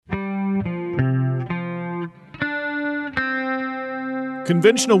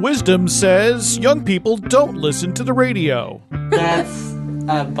Conventional wisdom says young people don't listen to the radio. That's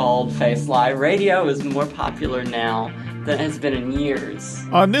a bald-faced lie. Radio is more popular now than it has been in years.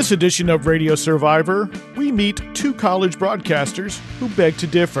 On this edition of Radio Survivor, we meet two college broadcasters who beg to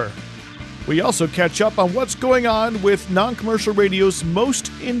differ. We also catch up on what's going on with non-commercial radio's most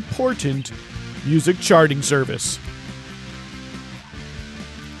important music charting service.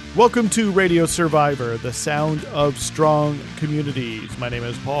 Welcome to Radio Survivor, the sound of strong communities. My name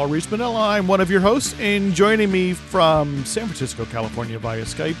is Paul Reese-Manella. I'm one of your hosts, and joining me from San Francisco, California via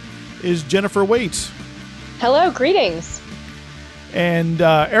Skype is Jennifer Waite. Hello, greetings. And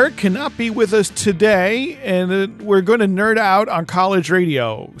Eric cannot be with us today, and we're going to nerd out on college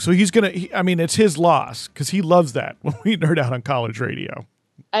radio. So he's going to, it's his loss, because he loves that when we nerd out on college radio.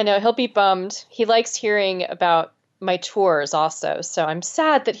 I know, he'll be bummed. He likes hearing about my tours also, so I'm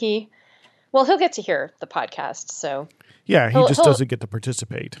sad that he'll get to hear the podcast, so. Yeah, he just doesn't get to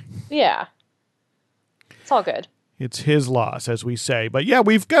participate. Yeah. It's all good. It's his loss, as we say. But yeah,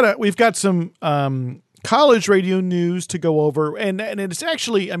 we've got some college radio news to go over, and it's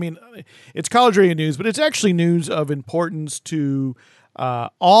actually, it's college radio news, but it's actually news of importance to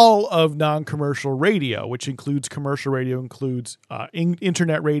all of non-commercial radio, which includes commercial radio, includes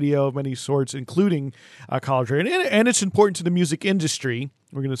internet radio of many sorts, including college radio, and it's important to the music industry.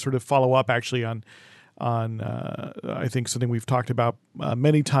 We're going to sort of follow up actually on I think something we've talked about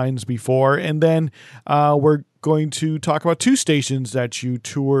many times before, and then we're going to talk about two stations that you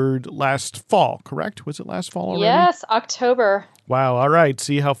toured last fall, correct? Was it last fall already? Yes, October. Wow, all right.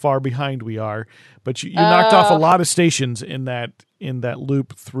 See how far behind we are. But you knocked off a lot of stations in that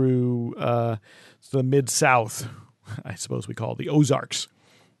loop through the Mid-South, I suppose we call it, the Ozarks.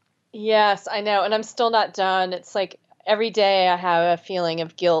 Yes, I know, and I'm still not done. It's like every day I have a feeling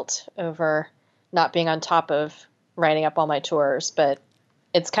of guilt over not being on top of writing up all my tours, but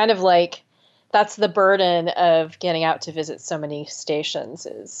it's kind of like that's the burden of getting out to visit so many stations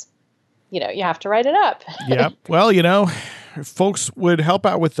is, you have to write it up. Yeah. Well, if folks would help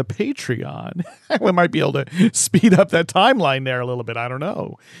out with the Patreon, we might be able to speed up that timeline there a little bit. I don't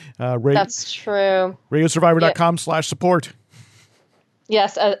know. That's true. RadioSurvivor.com/support.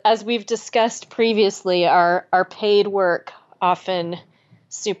 Yes. As we've discussed previously, our paid work often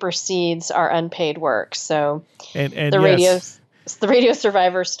supersedes our unpaid work. So and the Radio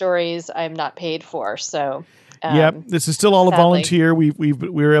Survivor stories I'm not paid for. So yep, this is still all a volunteer. We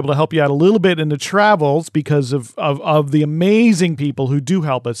were able to help you out a little bit in the travels because of the amazing people who do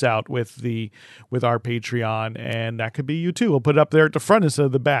help us out with our Patreon, and that could be you too. We'll put it up there at the front instead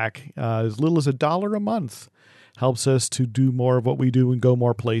of the back. As little as $1 a month helps us to do more of what we do and go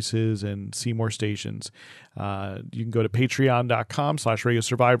more places and see more stations. You can go to patreon.com/Radio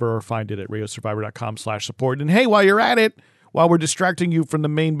Survivor or find it at radiosurvivor.com/support. And hey, while you're at it, while we're distracting you from the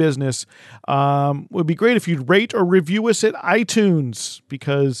main business, it would be great if you'd rate or review us at iTunes,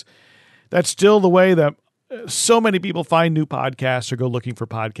 because that's still the way that so many people find new podcasts or go looking for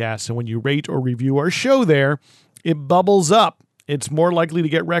podcasts. And when you rate or review our show there, it bubbles up. It's more likely to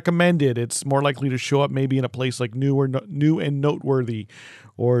get recommended. It's more likely to show up maybe in a place like new and noteworthy,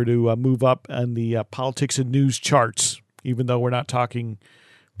 or to move up on the politics and news charts, even though we're not talking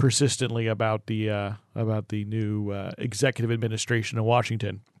persistently about the new executive administration in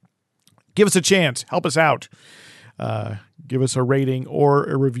Washington. Give us a chance. Help us out. Give us a rating or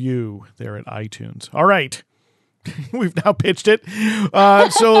a review there at iTunes. All right. We've now pitched it.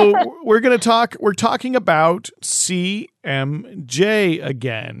 So we're talking about CMJ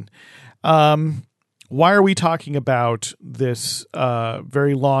again. Why are we talking about this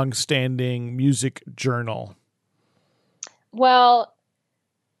very long-standing music journal? Well,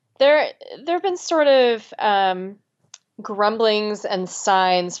 there have been sort of grumblings and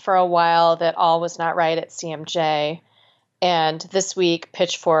signs for a while that all was not right at CMJ. And this week,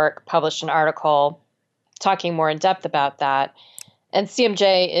 Pitchfork published an article talking more in depth about that. And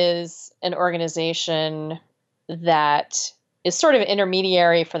CMJ is an organization that is sort of an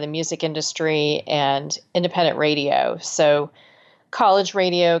intermediary for the music industry and independent radio. So college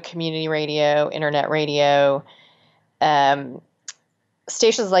radio, community radio, internet radio,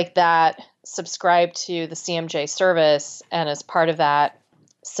 stations like that subscribe to the CMJ service, and as part of that,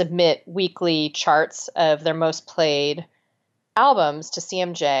 submit weekly charts of their most played albums to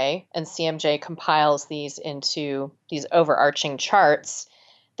CMJ, and CMJ compiles these into these overarching charts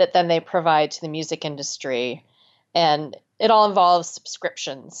that then they provide to the music industry. And it all involves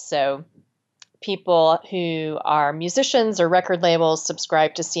subscriptions. So people who are musicians or record labels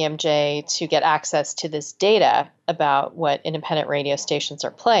subscribe to CMJ to get access to this data about what independent radio stations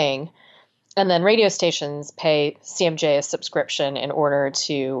are playing. And then radio stations pay CMJ a subscription in order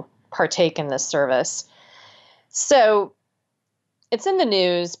to partake in this service. So it's in the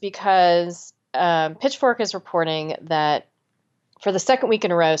news because Pitchfork is reporting that for the second week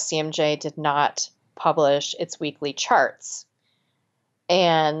in a row, CMJ did not publish its weekly charts.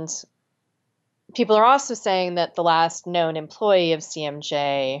 And people are also saying that the last known employee of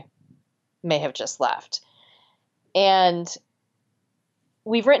CMJ may have just left. And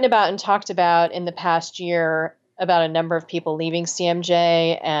we've written about and talked about in the past year about a number of people leaving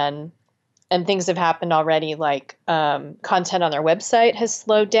CMJ, and things have happened already, like content on their website has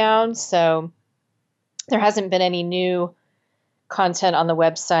slowed down. So there hasn't been any new content on the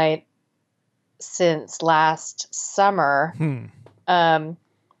website since last summer.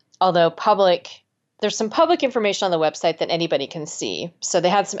 Although there's some public information on the website that anybody can see. So they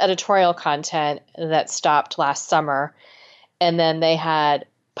had some editorial content that stopped last summer. And then they had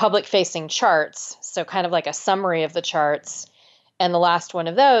public-facing charts, so kind of like a summary of the charts. And the last one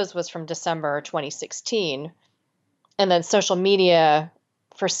of those was from December 2016. And then social media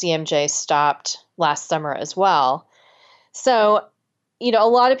for CMJ stopped last summer as well. So, a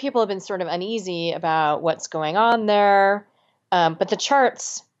lot of people have been sort of uneasy about what's going on there. But the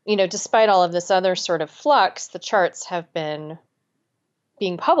charts, despite all of this other sort of flux, the charts have been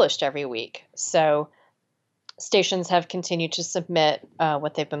being published every week. So stations have continued to submit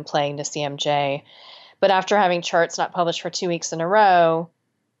what they've been playing to CMJ. But after having charts not published for 2 weeks in a row,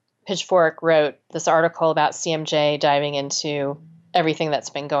 Pitchfork wrote this article about CMJ diving into everything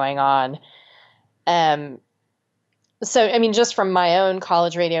that's been going on. So, just from my own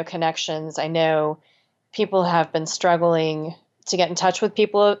college radio connections, I know people have been struggling to get in touch with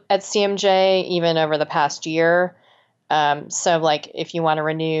people at CMJ even over the past year. So, like, if you want to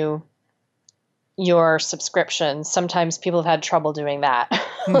renew your subscription, sometimes people have had trouble doing that.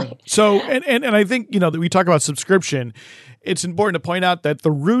 So, and I think, that we talk about subscription, it's important to point out that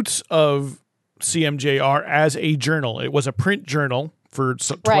the roots of CMJ are as a journal. It was a print journal for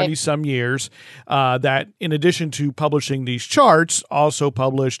 20 some years that, in addition to publishing these charts, also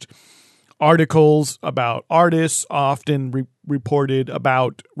published articles about artists, often reported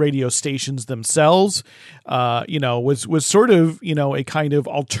about radio stations themselves. Was sort of, a kind of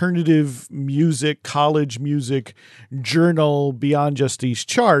alternative music, college music journal beyond just these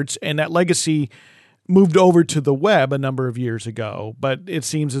charts. And that legacy moved over to the web a number of years ago. But it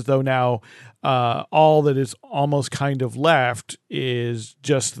seems as though now all that is almost kind of left is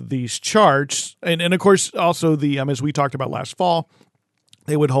just these charts. And of course, also as we talked about last fall,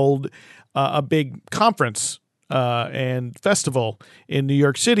 they would hold a big conference and festival in New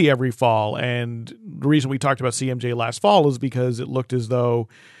York City every fall. And the reason we talked about CMJ last fall is because it looked as though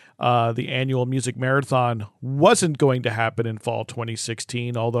the annual music marathon wasn't going to happen in fall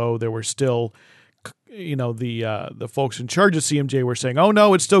 2016, although there were still, the folks in charge of CMJ were saying, oh,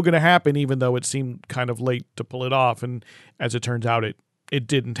 no, it's still going to happen, even though it seemed kind of late to pull it off. And as it turns out, it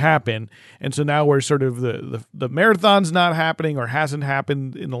didn't happen. And so now we're sort of the marathon's not happening or hasn't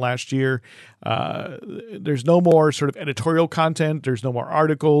happened in the last year. There's no more sort of editorial content. There's no more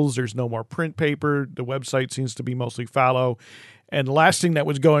articles. There's no more print paper. The website seems to be mostly fallow. And the last thing that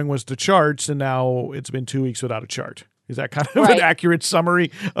was going was the charts. And now it's been 2 weeks without a chart. Is that kind of an accurate summary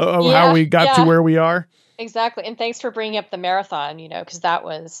of how we got to where we are? Exactly. And thanks for bringing up the marathon, because that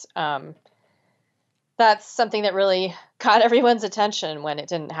was, that's something that really caught everyone's attention when it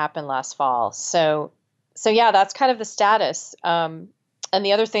didn't happen last fall. So yeah, that's kind of the status. And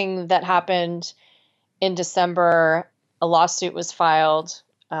the other thing that happened in December, a lawsuit was filed.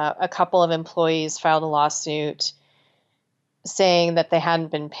 A couple of employees filed a lawsuit saying that they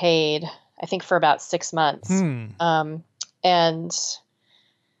hadn't been paid, I think, for about 6 months. And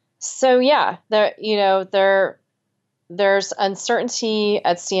so, yeah, there's uncertainty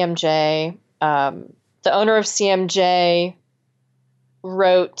at CMJ. The owner of CMJ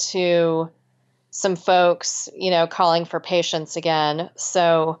wrote to some folks, calling for patience again.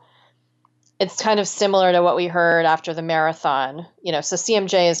 So it's kind of similar to what we heard after the marathon. So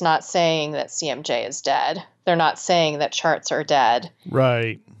CMJ is not saying that CMJ is dead. They're not saying that charts are dead.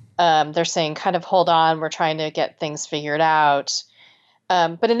 Right. They're saying kind of hold on, we're trying to get things figured out.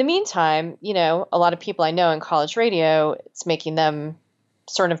 But in the meantime, a lot of people I know in college radio, it's making them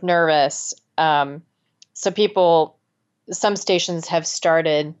sort of nervous. So some stations have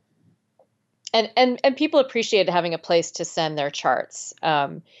started, and people appreciate having a place to send their charts,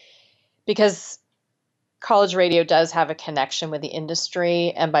 because college radio does have a connection with the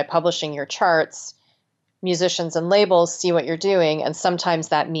industry. And by publishing your charts, musicians and labels see what you're doing, and sometimes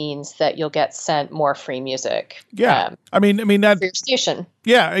that means that you'll get sent more free music. Yeah, I mean that for your station.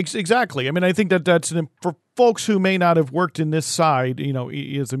 Yeah, exactly. I mean, I think that's for folks who may not have worked in this side,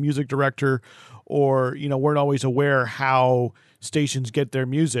 as a music director, or weren't always aware how stations get their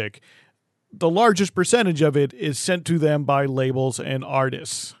music. The largest percentage of it is sent to them by labels and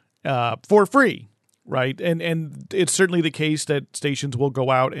artists for free. Right. And it's certainly the case that stations will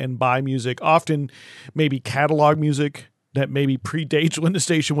go out and buy music, often maybe catalog music that maybe predates when the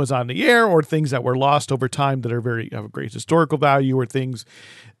station was on the air, or things that were lost over time that are have great historical value, or things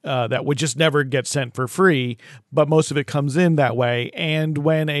that would just never get sent for free. But most of it comes in that way. And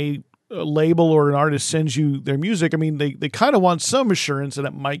when a label or an artist sends you their music, I mean, they kind of want some assurance that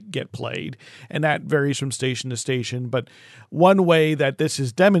it might get played, and that varies from station to station. But one way that this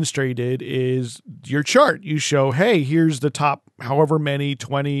is demonstrated is your chart. You show, hey, here's the top however many,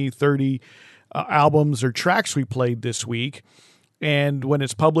 20, 30 albums or tracks we played this week. And when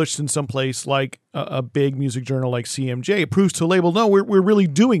it's published in some place like a big music journal like CMJ, it proves to a label, no, we're really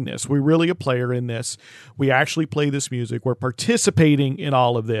doing this. We're really a player in this. We actually play this music. We're participating in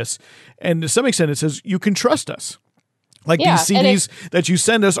all of this. And to some extent, it says, you can trust us. Like these CDs that you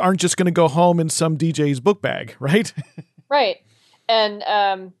send us aren't just going to go home in some DJ's book bag, right? Right.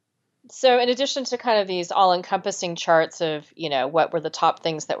 And so in addition to kind of these all-encompassing charts of, what were the top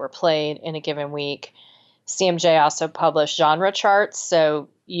things that were played in a given week, CMJ also published genre charts. So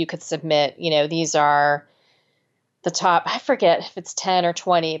you could submit, these are the top, I forget if it's 10 or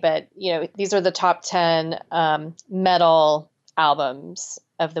 20, but, these are the top 10 metal albums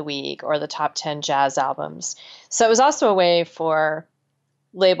of the week, or the top 10 jazz albums. So it was also a way for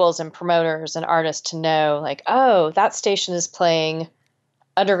labels and promoters and artists to know, like, oh, that station is playing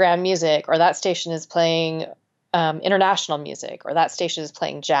underground music, or that station is playing international music, or that station is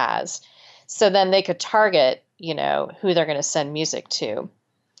playing jazz. So then they could target, who they're going to send music to.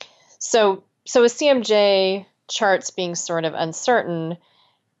 So with CMJ charts being sort of uncertain,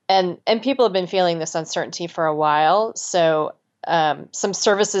 and people have been feeling this uncertainty for a while. So some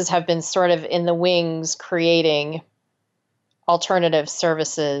services have been sort of in the wings creating alternative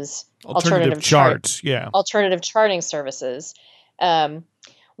services, alternative charts, alternative charting services.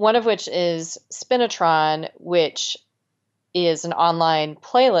 One of which is Spinitron, which is an online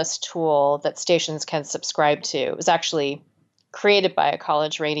playlist tool that stations can subscribe to. It was actually created by a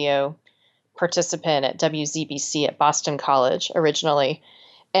college radio participant at WZBC at Boston College originally.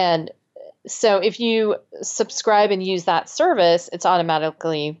 And so if you subscribe and use that service, it's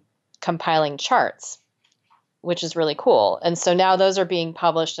automatically compiling charts, which is really cool. And so now those are being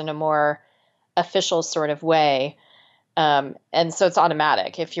published in a more official sort of way. And so it's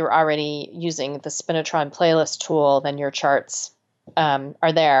automatic. If you're already using the Spinitron playlist tool, then your charts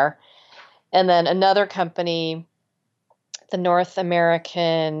are there. And then another company, the North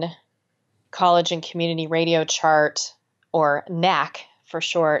American College and Community Radio Chart, or NAC for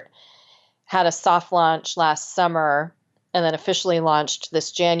short, had a soft launch last summer and then officially launched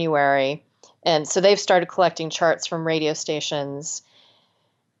this January. And so they've started collecting charts from radio stations.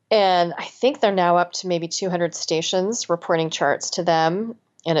 And I think they're now up to maybe 200 stations reporting charts to them,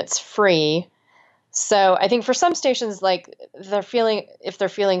 and it's free. So I think for some stations, like if they're feeling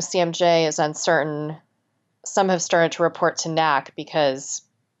CMJ is uncertain, some have started to report to NAC because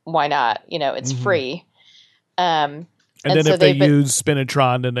why not? It's free. And then so if they use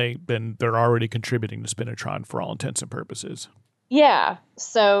Spinitron, then they're already contributing to Spinitron for all intents and purposes. Yeah.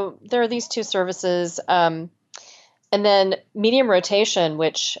 So there are these two services. And then Medium Rotation,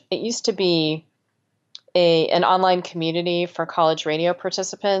 which it used to be an online community for college radio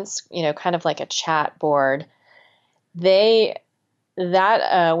participants, kind of like a chat board. That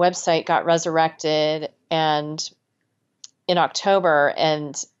website got resurrected and in October,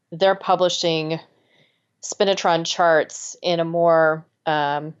 and they're publishing Spinitron charts in a more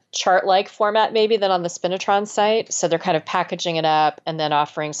chart-like format maybe than on the Spinitron site. So they're kind of packaging it up and then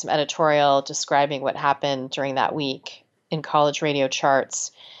offering some editorial describing what happened during that week in college radio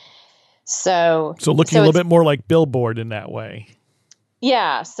charts. So looking a little bit more like Billboard in that way.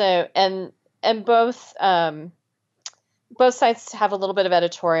 Yeah. So and both sites have a little bit of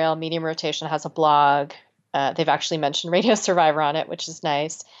editorial. Medium Rotation has a blog. They've actually mentioned Radio Survivor on it, which is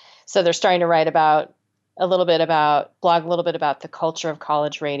nice. So they're starting to write blog a little bit about the culture of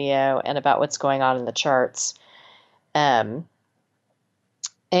college radio and about what's going on in the charts. I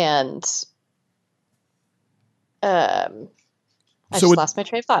lost my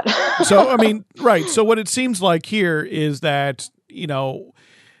train of thought. So, I mean, right. So what it seems like here is that,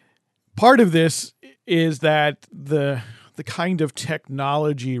 part of this is that the the kind of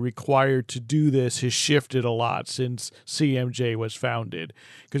technology required to do this has shifted a lot since CMJ was founded.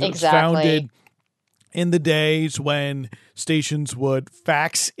 Because it was founded in the days when stations would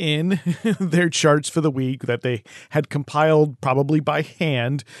fax in their charts for the week that they had compiled probably by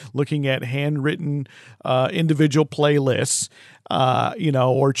hand, looking at handwritten individual playlists,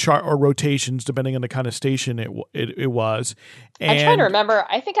 or chart or rotations, depending on the kind of station it was. And I'm trying to remember.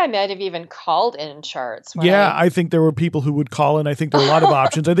 I think I might have even called in charts. I think there were people who would call in. I think there are a lot of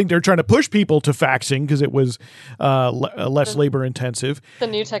options. I think they're trying to push people to faxing because it was less labor intensive. The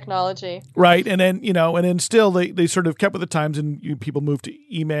new technology. Right. And then, still they sort of kept with the times, and people moved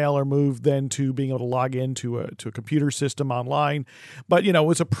to email or moved then to being able to log into a computer system online. But, it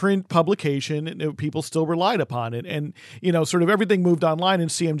was a print publication, and people still relied upon it. And, sort of everything moved online,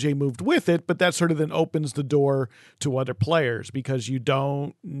 and CMJ moved with it. But that sort of then opens the door to other players, because you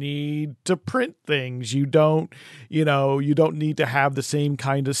don't need to print things. You don't need to have the same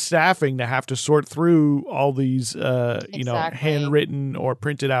kind of staffing to have to sort through all these, handwritten or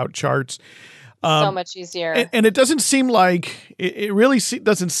printed out charts. So much easier. And it doesn't seem like it really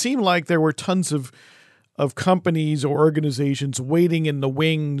doesn't seem like there were tons of companies or organizations waiting in the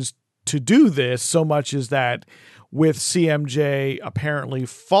wings to do this, so much as that with CMJ apparently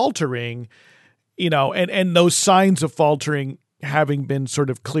faltering, and those signs of faltering having been sort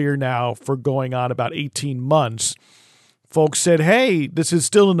of clear now for going on about 18 months, folks said, hey, this is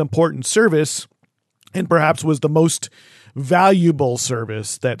still an important service, and perhaps was the most valuable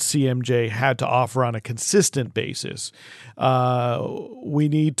service that CMJ had to offer on a consistent basis. We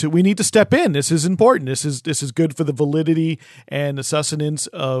need to step in. This is important. This is good for the validity and the sustenance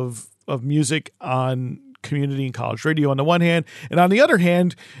of music on community and college radio on the one hand, and on the other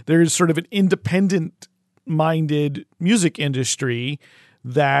hand, there's sort of an independent-minded music industry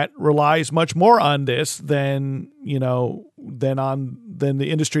that relies much more on this than the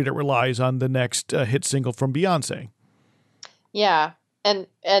industry that relies on the next hit single from Beyonce. Yeah. And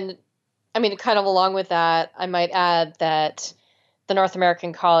I mean, kind of along with that, I might add that the North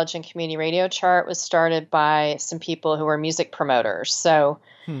American College and Community Radio chart was started by some people who were music promoters. So,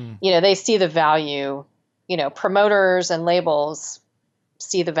 they see the value, promoters and labels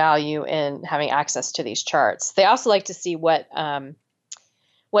see the value in having access to these charts. They also like to see what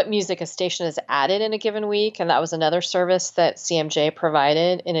music a station has added in a given week. And that was another service that CMJ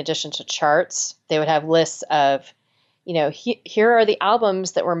provided in addition to charts. They would have lists of, here are the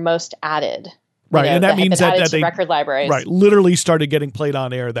albums that were most added. Right. And that means that they record libraries. Right. Literally started getting played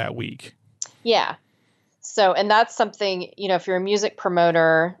on air that week. Yeah. So, and that's something, if you're a music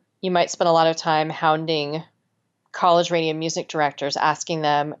promoter, you might spend a lot of time hounding college radio music directors, asking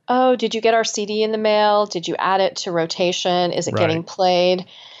them, oh, did you get our CD in the mail? Did you add it to rotation? Is it getting played?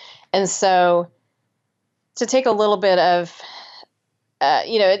 And so to take a little bit of,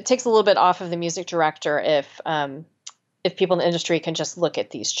 it takes a little bit off of the music director if people in the industry can just look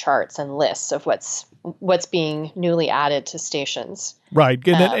at these charts and lists of what's being newly added to stations. Right.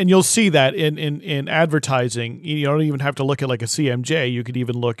 And you'll see that in advertising. You don't even have to look at like a CMJ. You could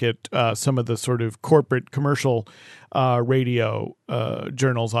even look at some of the sort of corporate commercial radio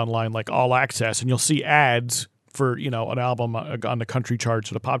journals online, like All Access, and you'll see ads for, an album on the country charts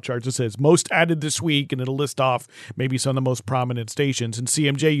or the pop charts that says most added this week, and it'll list off maybe some of the most prominent stations. In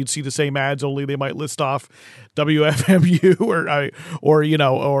CMJ, you'd see the same ads, only they might list off WFMU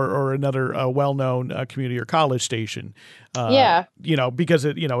or another well-known community or college station. Because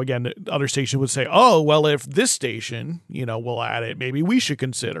again, the other station would say, oh, well, if this station, will add it, maybe we should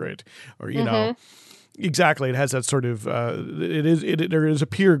consider it, or know. Exactly. It has that sort of there is a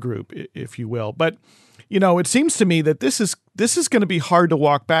peer group, if you will, but. It seems to me that this is going to be hard to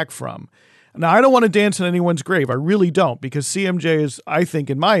walk back from. Now, I don't want to dance on anyone's grave. I really don't, because CMJ is, I think,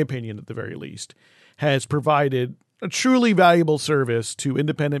 in my opinion, at the very least, has provided a truly valuable service to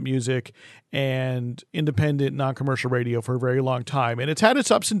independent music and independent non-commercial radio for a very long time. And it's had its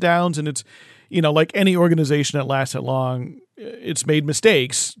ups and downs, and it's, like any organization that lasts that long, it's made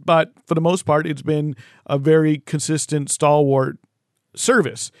mistakes. But for the most part, it's been a very consistent, stalwart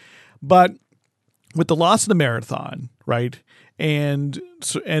service. But with the loss of the marathon, right, and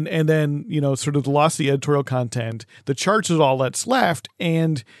then sort of the loss of the editorial content, the charts is all that's left,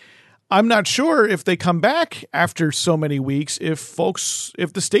 and I'm not sure if they come back after so many weeks, if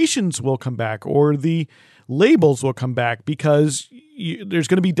the stations will come back or the labels will come back, because there's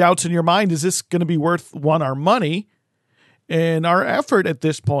going to be doubts in your mind: is this going to be worth our money and our effort at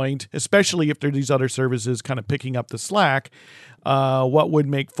this point, especially if there are these other services kind of picking up the slack? What would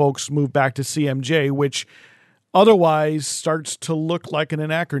make folks move back to CMJ, which otherwise starts to look like an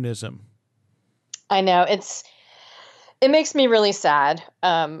anachronism? I know It makes me really sad.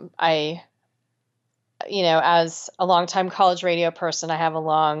 As a longtime college radio person, I have a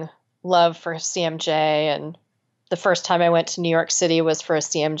long love for CMJ. And the first time I went to New York City was for a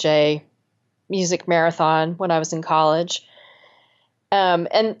CMJ music marathon when I was in college. And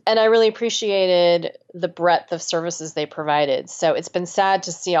I really appreciated the breadth of services they provided. So it's been sad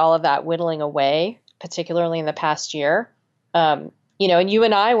to see all of that whittling away, particularly in the past year. And you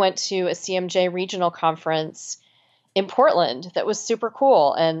and I went to a CMJ regional conference in Portland that was super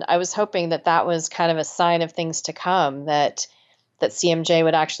cool. And I was hoping that that was kind of a sign of things to come, that CMJ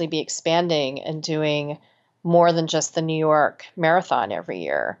would actually be expanding and doing more than just the New York Marathon every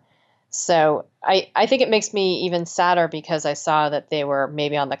year. So I think it makes me even sadder because I saw that they were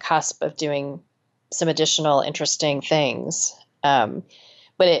maybe on the cusp of doing some additional interesting things. But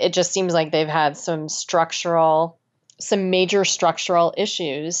it just seems like they've had some major structural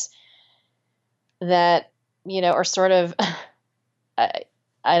issues that, are sort of,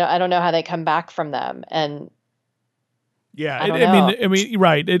 I don't know how they come back from them. And yeah, I mean,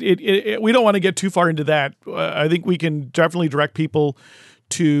 right. We don't want to get too far into that. I think we can definitely direct people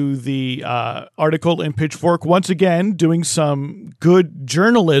to the article in Pitchfork. Once again, doing some good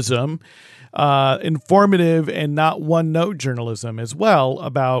journalism, informative and not one-note journalism as well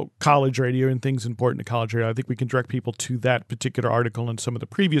about college radio and things important to college radio. I think we can direct people to that particular article and some of the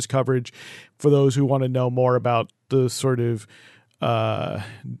previous coverage for those who want to know more about the sort of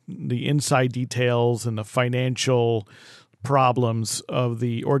the inside details and the financial problems of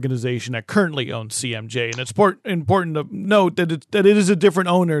the organization that currently owns CMJ. And it's important to note that it is a different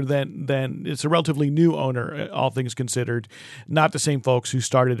owner than it's a relatively new owner, all things considered, not the same folks who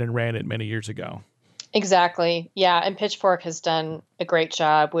started and ran it many years ago. Exactly. Yeah. And Pitchfork has done a great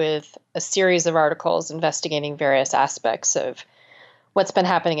job with a series of articles investigating various aspects of what's been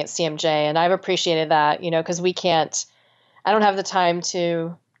happening at CMJ. And I've appreciated that, because I don't have the time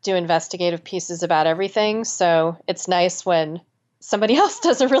to do investigative pieces about everything. So it's nice when somebody else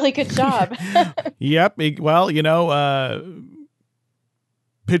does a really good job. Yep. Well,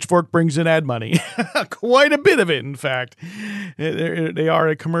 Pitchfork brings in ad money, quite a bit of it. In fact, they are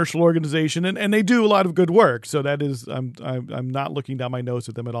a commercial organization and they do a lot of good work. So that is, I'm not looking down my nose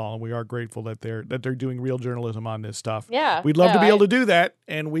at them at all. And we are grateful that they're doing real journalism on this stuff. Yeah. We'd love to be able to do that.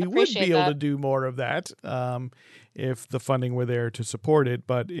 And we would be able to do more of that. If the funding were there to support it.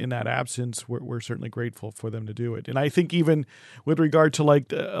 But in that absence, we're certainly grateful for them to do it. And I think even with regard to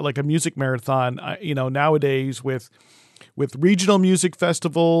like a music marathon, nowadays with regional music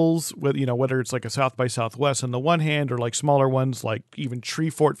festivals, whether it's like a South by Southwest on the one hand, or like smaller ones like even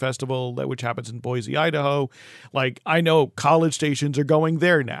Treefort Festival, which happens in Boise, Idaho, like I know college stations are going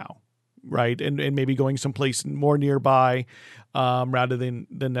there now, right? And maybe going someplace more nearby, rather than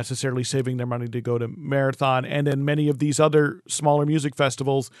necessarily saving their money to go to Marathon. And then many of these other smaller music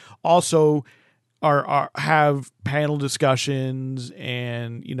festivals also have panel discussions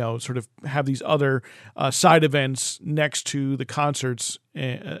and, sort of have these other side events next to the concerts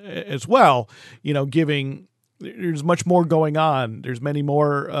as well, there's much more going on. There's many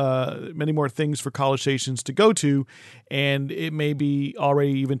more things for college stations to go to, and it may be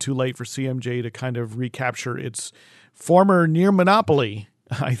already even too late for CMJ to kind of recapture its former near monopoly,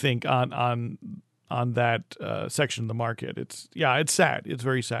 I think, on that section of the market. It's sad. It's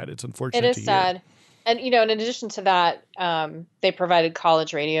very sad. It's unfortunate. It is sad. And, in addition to that, they provided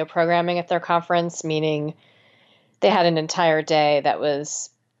college radio programming at their conference, meaning they had an entire day that was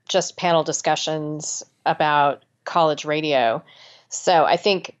just panel discussions about college radio. So I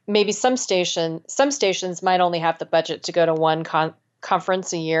think maybe some stations might only have the budget to go to one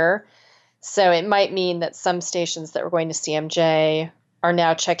conference a year. So it might mean that some stations that were going to CMJ are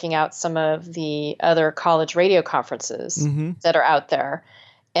now checking out some of the other college radio conferences that are out there.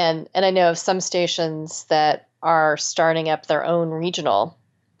 And I know of some stations that are starting up their own regional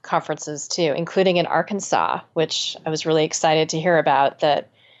conferences too, including in Arkansas, which I was really excited to hear about, that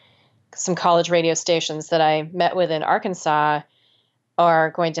some college radio stations that I met with in Arkansas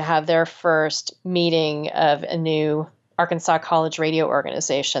are going to have their first meeting of a new Arkansas College Radio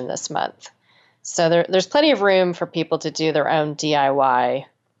Organization this month. So there's plenty of room for people to do their own DIY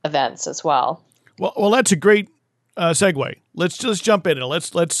events as well. Well, that's a great segue. Let's just jump in and let's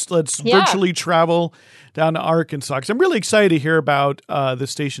virtually travel down to Arkansas, because I'm really excited to hear about the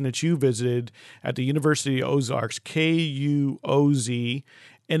station that you visited at the University of Ozarks, KUOZ,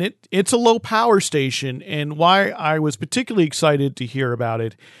 and it's a low power station. And why I was particularly excited to hear about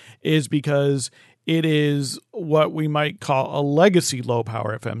it is because it is what we might call a legacy low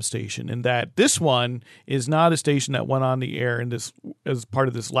power FM station, in that this one is not a station that went on the air in this as part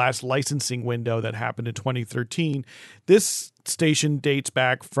of this last licensing window that happened in 2013. This station dates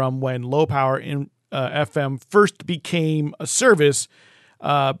back from when low power FM first became a service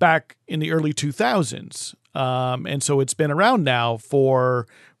back in the early 2000s. And so it's been around now for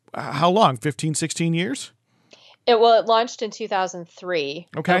how long? 15, 16 years? It launched in 2003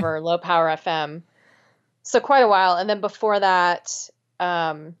 over low power FM. So quite a while. And then before that,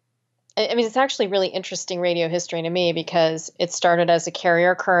 I mean, it's actually really interesting radio history to me because it started as a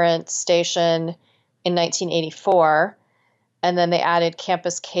carrier current station in 1984. And then they added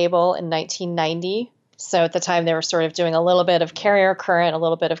campus cable in 1990. So at the time they were sort of doing a little bit of carrier current, a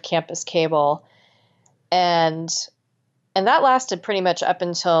little bit of campus cable. And that lasted pretty much up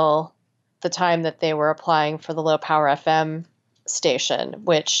until the time that they were applying for the low power FM station,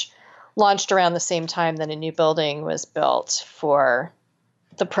 which launched around the same time that a new building was built for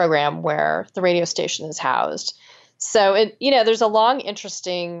the program where the radio station is housed. So there's a long,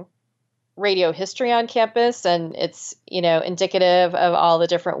 interesting radio history on campus, and it's, indicative of all the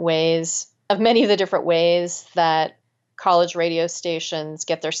different ways, of many of the different ways that college radio stations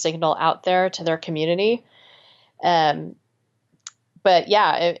get their signal out there to their community. But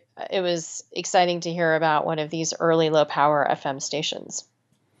yeah, it was exciting to hear about one of these early low power FM stations.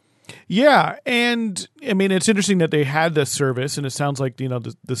 Yeah. And I mean, it's interesting that they had this service, and it sounds like,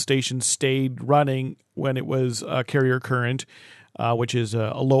 the station stayed running when it was carrier current, which is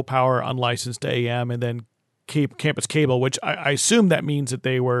a low power unlicensed AM, and then campus cable, which I assume that means that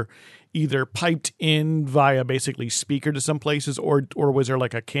they were either piped in via basically speaker to some places, or was there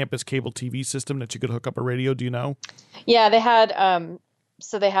like a campus cable TV system that you could hook up a radio? Do you know? Yeah, they had,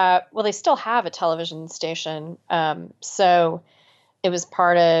 they still have a television station. So it was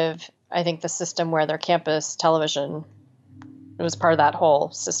part of, I think, the system where their campus television, it was part of that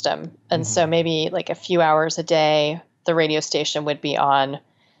whole system. And so maybe like a few hours a day, the radio station would be on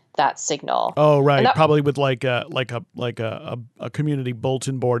that signal. Oh, right. Probably with like a community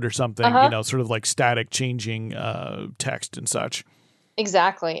bulletin board or something, sort of like static changing text and such.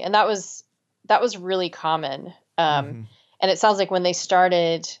 Exactly. And that was really common. And it sounds like when they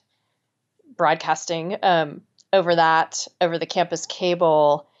started broadcasting over the campus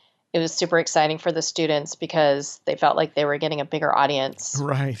cable, it was super exciting for the students because they felt like they were getting a bigger audience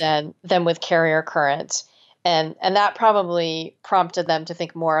than with carrier current. And that probably prompted them to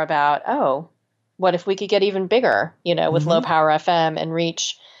think more about, what if we could get even bigger, with low power FM and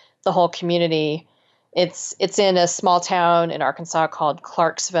reach the whole community. It's in a small town in Arkansas called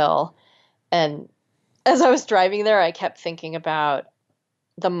Clarksville. And as I was driving there, I kept thinking about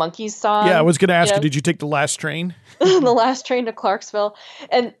the Monkees song. Yeah, I was going to ask you, did you take the last train? The last train to Clarksville.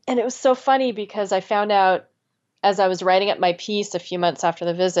 And it was so funny because I found out, as I was writing up my piece a few months after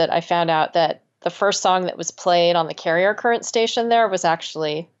the visit, I found out that the first song that was played on the carrier current station there was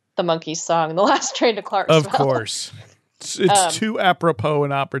actually the Monkees song, The Last Train to Clarksville. Of course. It's too apropos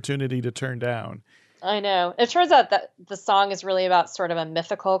an opportunity to turn down. I know. It turns out that the song is really about sort of a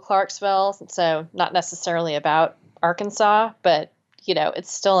mythical Clarksville, so not necessarily about Arkansas, but,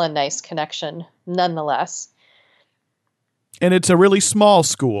 it's still a nice connection nonetheless. And it's a really small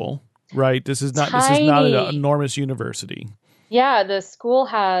school, right? This is not an enormous university. Yeah, the school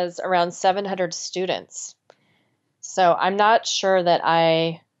has around 700 students. So I'm not sure that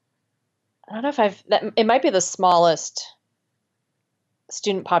I don't know if it might be the smallest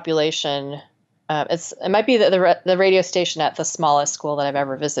student population. It might be the radio station at the smallest school that I've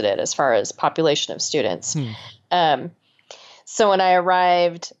ever visited as far as population of students. So when I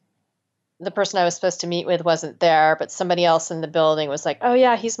arrived, the person I was supposed to meet with wasn't there, but somebody else in the building was like, "Oh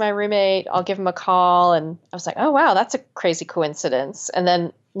yeah, he's my roommate. I'll give him a call." And I was like, "Oh wow, that's a crazy coincidence." And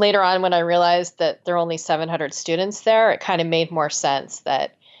then later on, when I realized that there are only 700 students there, it kind of made more sense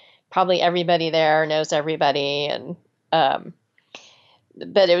that probably everybody there knows everybody. And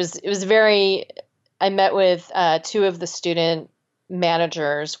but it was very. I met with two of the student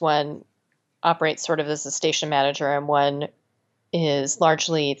managers. One operates sort of as a station manager, and one is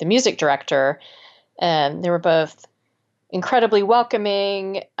largely the music director, and they were both incredibly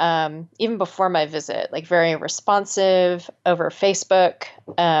welcoming, even before my visit, like very responsive over Facebook,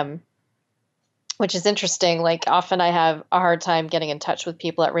 which is interesting. Like often I have a hard time getting in touch with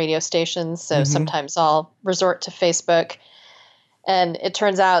people at radio stations, so sometimes I'll resort to Facebook. And it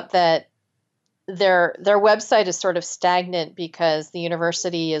turns out that their website is sort of stagnant because the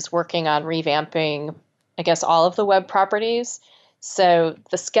university is working on revamping, I guess, all of the web properties. So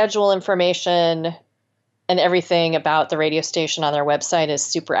the schedule information and everything about the radio station on their website is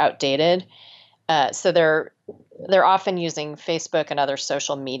super outdated. So they're often using Facebook and other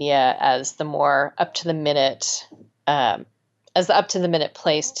social media as the more up to the minute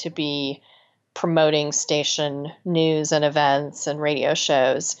place to be promoting station news and events and radio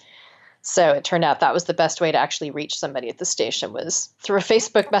shows. So it turned out that was the best way to actually reach somebody at the station was through a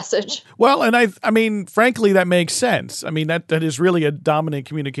Facebook message. Well, and I mean, frankly, that makes sense. I mean, that is really a dominant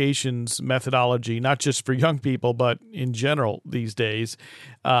communications methodology, not just for young people, but in general these days.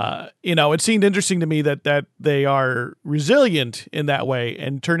 It seemed interesting to me that they are resilient in that way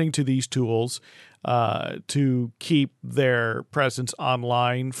and turning to these tools to keep their presence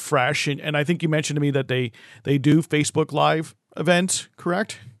online fresh. And I think you mentioned to me that they do Facebook Live events,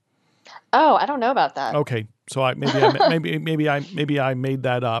 correct? Oh, I don't know about that. Okay, so maybe I made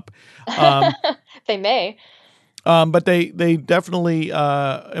that up. They may, but they definitely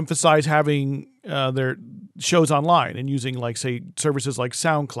emphasize having their shows online and using, like, say, services like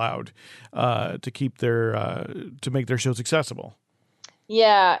SoundCloud to keep to make their shows accessible.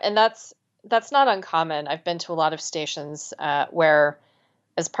 Yeah, and that's not uncommon. I've been to a lot of stations where,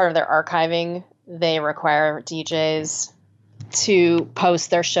 as part of their archiving, they require DJs to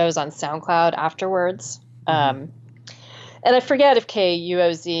post their shows on SoundCloud afterwards. And I forget if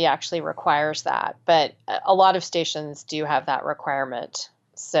KUOZ actually requires that, but a lot of stations do have that requirement.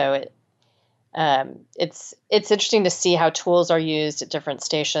 So it's interesting to see how tools are used at different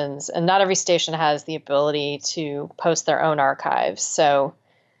stations, and not every station has the ability to post their own archives. So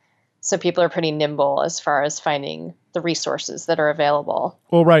people are pretty nimble as far as finding the resources that are available.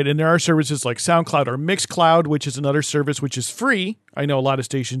 Well, right. And there are services like SoundCloud or Mixcloud, which is another service which is free. I know a lot of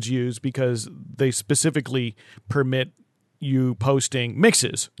stations use because they specifically permit you posting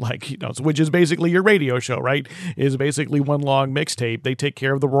mixes, which is basically your radio show, right? Is basically one long mixtape. They take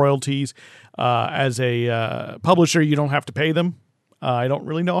care of the royalties. As a publisher, you don't have to pay them. I don't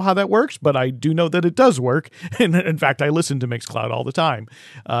really know how that works, but I do know that it does work. And in fact, I listen to Mixcloud all the time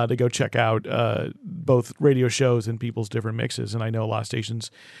to go check out both radio shows and people's different mixes. And I know a lot of stations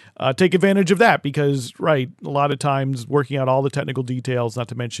take advantage of that because, right, a lot of times working out all the technical details, not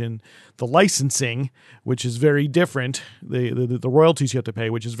to mention the licensing, which is very different, the royalties you have to pay,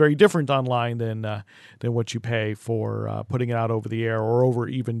 which is very different online than what you pay for putting it out over the air or over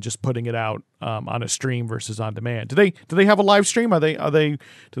even just putting it out on a stream versus on demand. Do they have a live stream? Do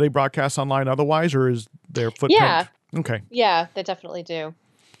they broadcast online otherwise, or is their footprint? Yeah. Okay. Yeah, they definitely do.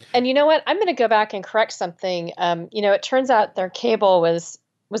 And you know what? I'm going to go back and correct something. It turns out their cable was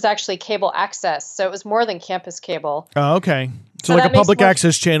actually cable access, so it was more than campus cable. Oh, okay. So like a public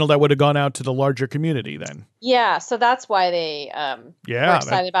access channel that would have gone out to the larger community then. Yeah, so that's why they were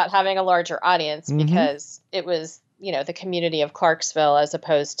excited about having a larger audience because it was, the community of Clarksville as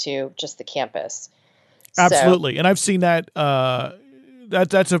opposed to just the campus. Absolutely. And I've seen that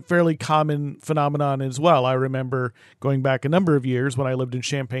that's a fairly common phenomenon as well. I remember going back a number of years when I lived in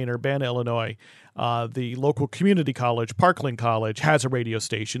Champaign-Urbana, Illinois. The local community college, Parkland College, has a radio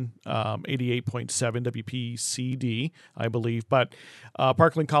station, 88.7 WPCD, I believe. But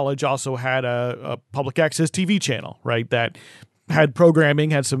Parkland College also had a public access TV channel, right, that had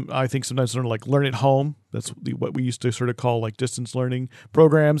programming, had some, I think sometimes sort of like Learn at Home. That's what we used to sort of call like distance learning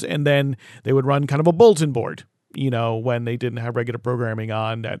programs. And then they would run kind of a bulletin board, when they didn't have regular programming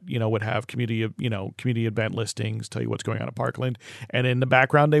on that, would have community event listings, tell you what's going on at Parkland. And in the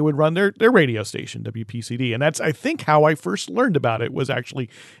background, they would run their radio station, WPCD. And that's, I think, how I first learned about it was actually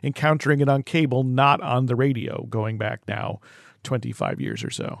encountering it on cable, not on the radio, going back now 25 years or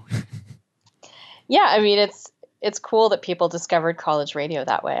so. Yeah, I mean, it's cool that people discovered college radio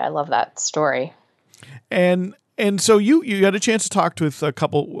that way. I love that story. And so you had a chance to talk with a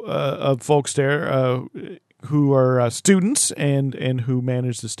couple of folks there who are students and who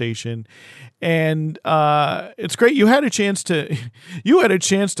manage the station, and it's great. You had a chance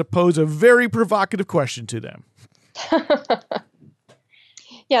to pose a very provocative question to them.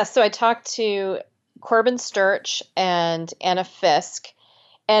 Yeah, so I talked to Corbin Sturch and Anna Fisk,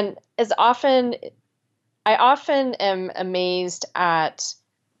 and I often am amazed at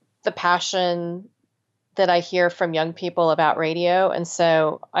the passion that I hear from young people about radio. And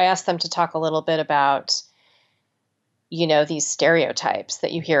so I asked them to talk a little bit about, these stereotypes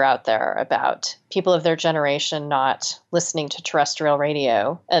that you hear out there about people of their generation not listening to terrestrial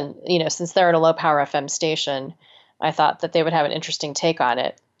radio. And, since they're at a low power FM station, I thought that they would have an interesting take on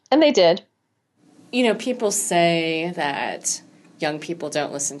it. And they did. People say that young people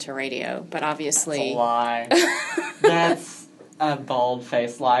don't listen to radio, but obviously... That's a lie. That's a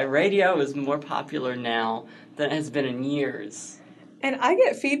bald-faced lie. Radio is more popular now than it has been in years. And I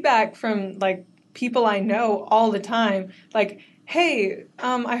get feedback from, people I know all the time. Like, hey,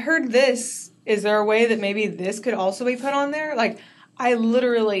 I heard this is there a way that maybe this could also be put on there? Like, I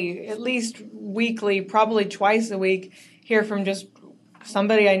literally, at least weekly, probably twice a week, hear from just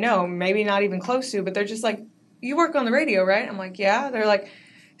somebody I know, maybe not even close to, but they're just like, you work on the radio, right? I'm like, yeah. They're like,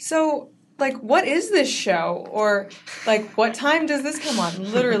 so, like, what is this show? Or, like, what time does this come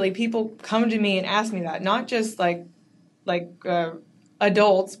on? Literally, people come to me and ask me that. Not just, like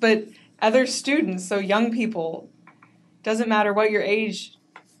adults, but other students, so young people. Doesn't matter what your age,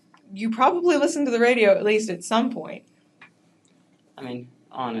 you probably listen to the radio at least at some point. I mean,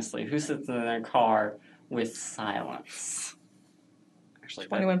 honestly, who sits in their car with silence? Actually,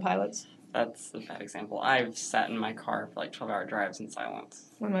 21 Pilots. That's a bad example. I've sat in my car for like 12-hour drives in silence.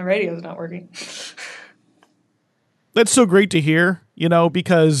 When my radio's not working. That's so great to hear,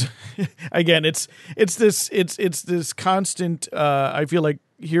 because again, it's this constant, I feel like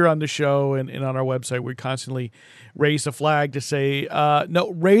here on the show and on our website, we constantly raise the flag to say,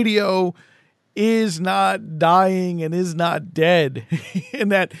 no, radio is not dying and is not dead.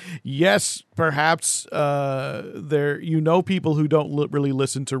 And that, yes, perhaps people who don't really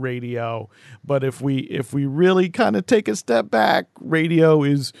listen to radio, but if we really kind of take a step back, radio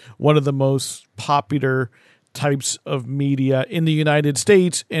is one of the most popular types of media in the United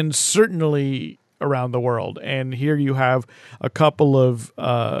States and certainly around the world. And here you have a couple of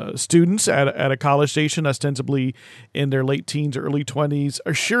students at a college station, ostensibly in their late teens, early 20s,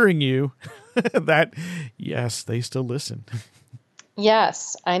 assuring you that, yes, they still listen.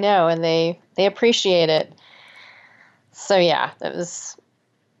 Yes, I know. And they appreciate it. So, yeah, it was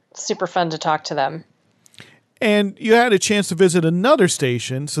super fun to talk to them. And you had a chance to visit another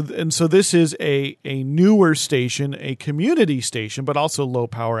station. So this is a newer station, a community station, but also low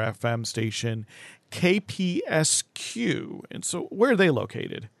power FM station, KPSQ. And so where are they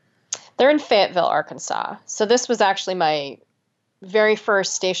located? They're in Fayetteville, Arkansas. So this was actually my very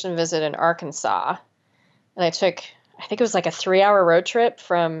first station visit in Arkansas. And I think it was like a 3-hour road trip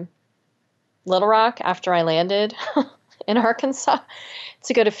from Little Rock after I landed in Arkansas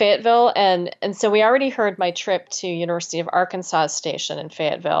to go to Fayetteville. And so we already heard my trip to University of Arkansas station in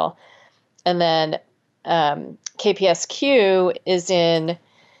Fayetteville. And then KPSQ is in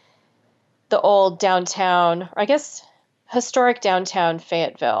the old downtown, or I guess historic downtown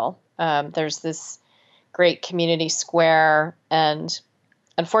Fayetteville. There's this great community square. And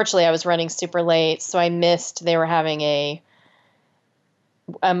unfortunately, I was running super late, so I missed. They were having a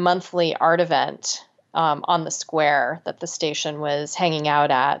monthly art event on the square that the station was hanging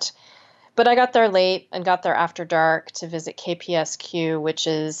out at. But I got there late and got there after dark to visit KPSQ, which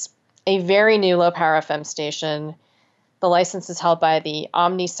is a very new low power FM station. The license is held by the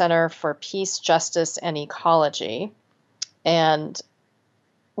Omni Center for Peace, Justice, and Ecology. And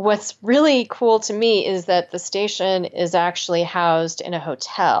what's really cool to me is that the station is actually housed in a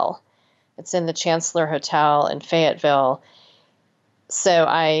hotel. It's in the Chancellor Hotel in Fayetteville. So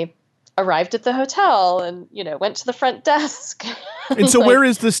I arrived at the hotel and, went to the front desk. And so where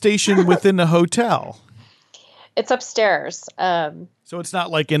is the station within the hotel? It's upstairs. So it's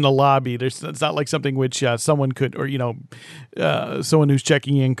not like in the lobby. It's not like something which someone could, or, someone who's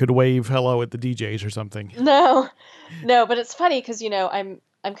checking in could wave hello at the DJs or something. No, but it's funny because,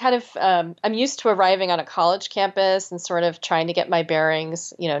 I'm kind of, I'm used to arriving on a college campus and sort of trying to get my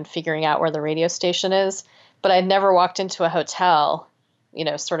bearings, and figuring out where the radio station is. But I'd never walked into a hotel,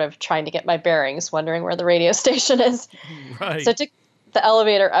 sort of trying to get my bearings, wondering where the radio station is. Right. So I took the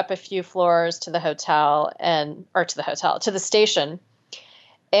elevator up a few floors to the hotel to the station.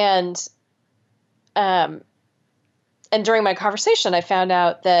 And during my conversation, I found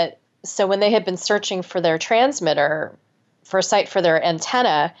out that, so when they had been searching for their transmitter, for a site for their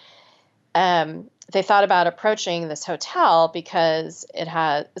antenna, they thought about approaching this hotel because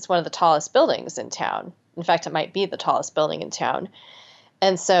it's one of the tallest buildings in town. In fact, it might be the tallest building in town.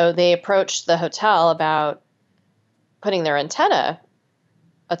 And so they approached the hotel about putting their antenna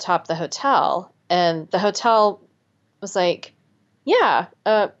atop the hotel. And the hotel was like, yeah,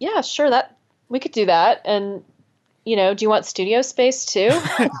 sure, that we could do that. And, do you want studio space too?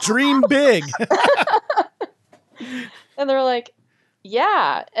 Dream big. And they're like,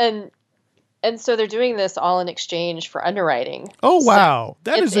 yeah. And so they're doing this all in exchange for underwriting. Oh, wow.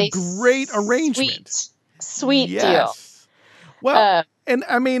 That is a great arrangement. Sweet deal. Well, and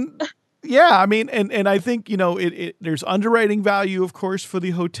I mean, yeah, and I think, there's underwriting value, of course, for the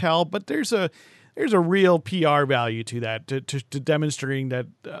hotel, but there's a real PR value to that, to demonstrating that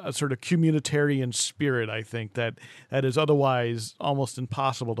sort of communitarian spirit, I think, that is otherwise almost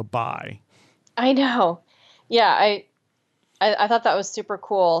impossible to buy. I know. Yeah, I thought that was super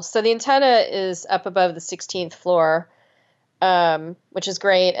cool. So the antenna is up above the 16th floor. which is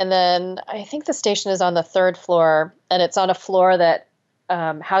great. And then I think the station is on the third floor, and it's on a floor that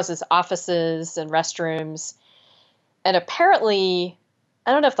houses offices and restrooms. And apparently,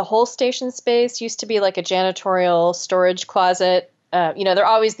 I don't know if the whole station space used to be like a janitorial storage closet. There are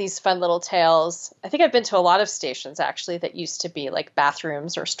always these fun little tales. I think I've been to a lot of stations actually that used to be like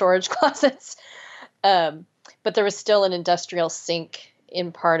bathrooms or storage closets. But there was still an industrial sink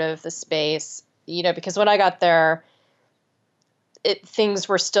in part of the space, because when I got there, things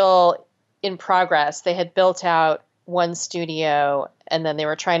were still in progress. They had built out one studio, and then they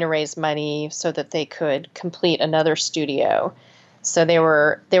were trying to raise money so that they could complete another studio. So they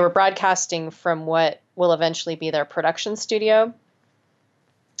were broadcasting from what will eventually be their production studio.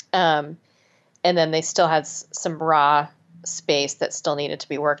 And then they still had some raw space that still needed to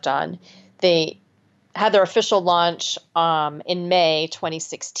be worked on. They had their official launch in May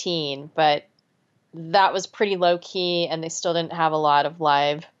 2016, but that was pretty low key, and they still didn't have a lot of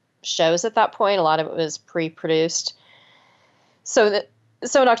live shows at that point. A lot of it was pre-produced. So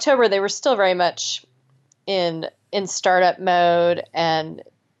in October, they were still very much in startup mode, and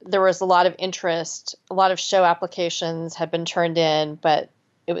there was a lot of interest. A lot of show applications had been turned in, but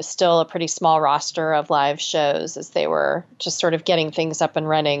it was still a pretty small roster of live shows as they were just sort of getting things up and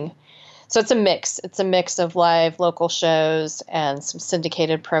running. So it's a mix. It's a mix of live local shows and some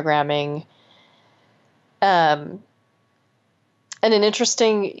syndicated programming. And an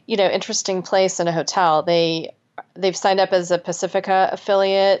interesting place in a hotel. They've signed up as a Pacifica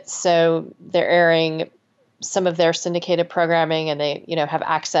affiliate, so they're airing some of their syndicated programming, and they have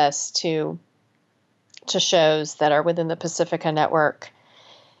access to shows that are within the Pacifica network.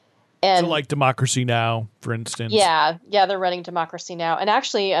 And so like Democracy Now!, for instance. Yeah, they're running Democracy Now!, and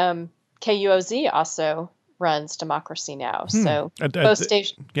actually KUOZ also runs Democracy Now!. So both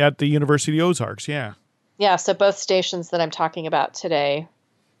stations. Yeah, at the University of Ozarks. Yeah. Yeah, so both stations that I'm talking about today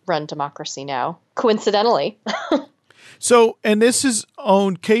run Democracy Now!, coincidentally. So, and this is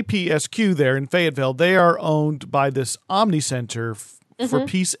owned, KPSQ there in Fayetteville. They are owned by this Omni Center for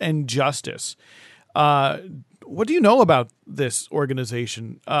Peace and Justice. What do you know about this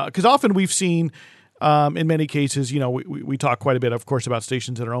organization? Because often we've seen, in many cases, we talk quite a bit, of course, about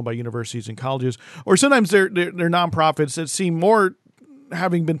stations that are owned by universities and colleges, or sometimes they're nonprofits that seem more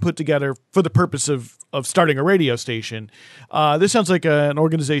having been put together for the purpose of starting a radio station. This sounds like an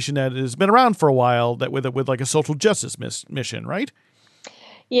organization that has been around for a while, that with like a social justice mission, right?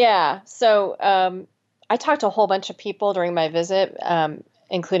 Yeah. So I talked to a whole bunch of people during my visit,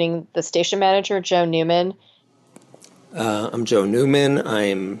 including the station manager, Joe Newman. I'm Joe Newman.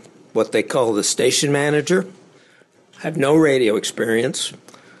 I'm what they call the station manager. I have no radio experience.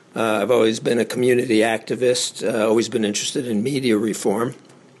 I've always been a community activist, always been interested in media reform.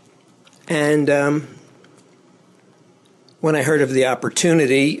 And when I heard of the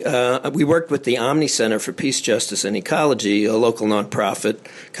opportunity, we worked with the Omni Center for Peace, Justice, and Ecology, a local nonprofit,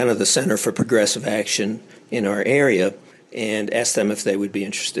 kind of the center for progressive action in our area, and asked them if they would be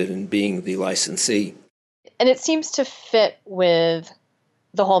interested in being the licensee. And it seems to fit with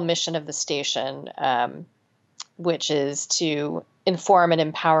the whole mission of the station, which is to inform and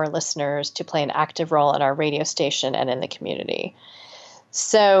empower listeners to play an active role in our radio station and in the community.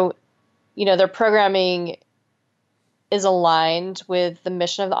 So, their programming is aligned with the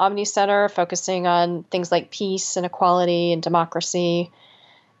mission of the Omni Center, focusing on things like peace and equality and democracy.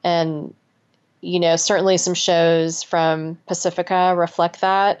 And, certainly some shows from Pacifica reflect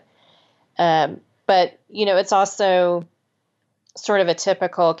that. But, it's also sort of a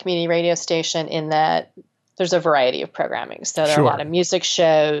typical community radio station in that there's a variety of programming. So there are a lot of music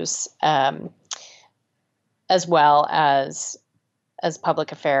shows, as well as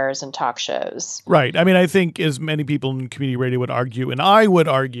public affairs and talk shows. Right. I mean, I think as many people in community radio would argue, and I would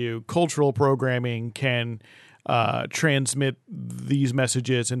argue, cultural programming can transmit these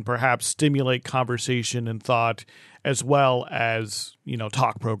messages and perhaps stimulate conversation and thought as well as,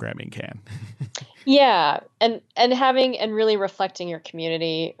 talk programming can. Yeah. And having and really reflecting your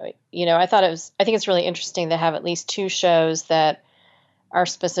community, I think it's really interesting to have at least two shows that are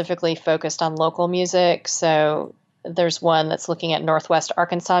specifically focused on local music. So there's one that's looking at Northwest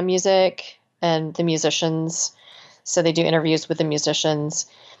Arkansas music and the musicians. So they do interviews with the musicians.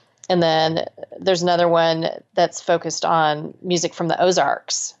 And then there's another one that's focused on music from the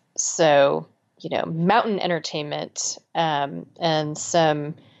Ozarks. So, mountain entertainment, and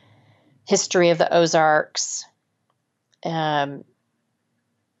some history of the Ozarks,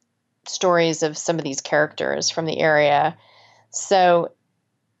 stories of some of these characters from the area. So,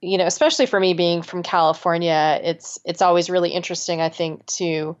 especially for me being from California, it's always really interesting, I think,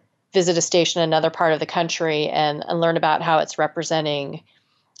 to visit a station in another part of the country and learn about how it's representing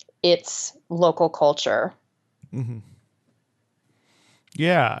its local culture. Mm-hmm.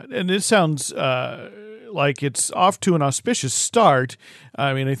 Yeah, and it sounds like it's off to an auspicious start.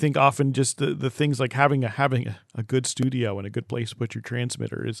 I mean, I think often just the things like having a good studio and a good place to put your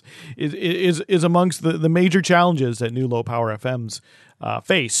transmitter is amongst the major challenges that new low power FMs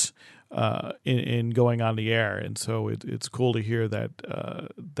face in going on the air. And so it's cool to hear that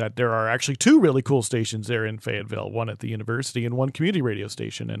that there are actually two really cool stations there in Fayetteville, one at the university and one community radio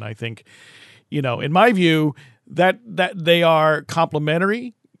station. And I think, in my view, that they are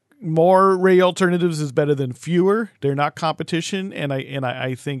complementary. More radio alternatives is better than fewer. They're not competition, and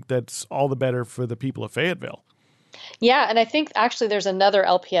I think that's all the better for the people of Fayetteville. Yeah, and I think actually there's another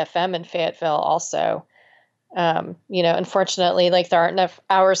LPFM in Fayetteville also. Unfortunately, there aren't enough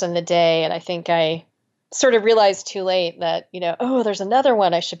hours in the day, and I think I sort of realized too late that there's another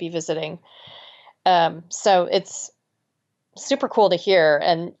one I should be visiting. So it's super cool to hear,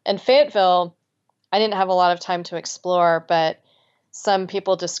 and Fayetteville, I didn't have a lot of time to explore, but some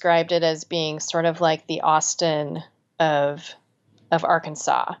people described it as being sort of like the Austin of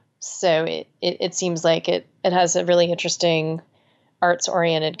Arkansas. So it seems like it has a really interesting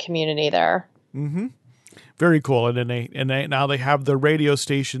arts-oriented community there. Mm-hmm. Very cool. And then now they have the radio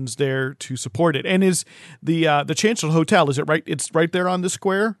stations there to support it. And is the Chancellor Hotel, is it right? It's right there on the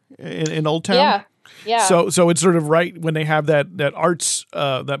square in Old Town? Yeah. Yeah. So it's sort of right when they have that arts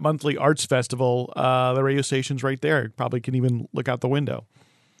that monthly arts festival. The radio station's right there. Probably can even look out the window.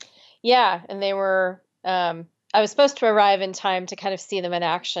 Yeah, and they were. I was supposed to arrive in time to kind of see them in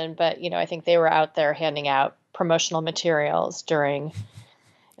action, but I think they were out there handing out promotional materials during.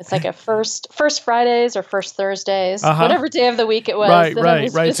 It's like a first Fridays or first Thursdays, whatever day of the week it was.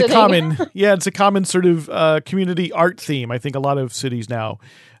 Right. It's a common sort of community art theme. I think a lot of cities now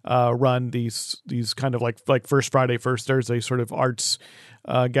run these kind of like first Friday, first Thursday sort of arts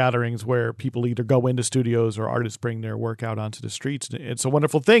gatherings where people either go into studios or artists bring their work out onto the streets. It's a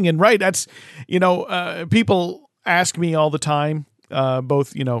wonderful thing. And that's, people ask me all the time,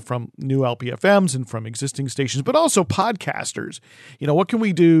 both, from new LPFMs and from existing stations, but also podcasters, what can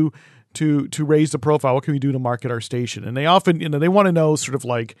we do to raise the profile? What can we do to market our station? And they often, they want to know sort of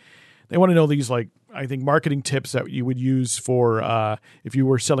like, they want to know these, like, I think marketing tips that you would use for if you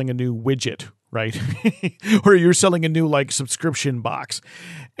were selling a new widget, right? Or you're selling a new like subscription box.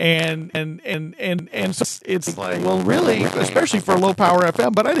 And so it's like, well, really, especially for low power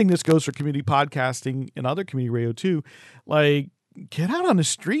FM, but I think this goes for community podcasting and other community radio too. Like, get out on the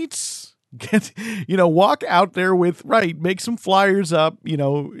streets. Walk out there make some flyers up,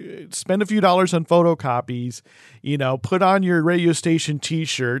 spend a few dollars on photocopies, put on your radio station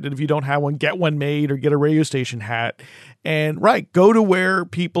t-shirt. And if you don't have one, get one made or get a radio station hat and go to where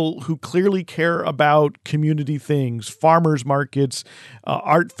people who clearly care about community things, farmers markets,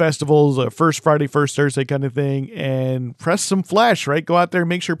 art festivals, first Friday, first Thursday kind of thing, and press some flash, go out there and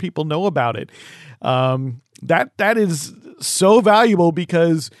make sure people know about it. That is so valuable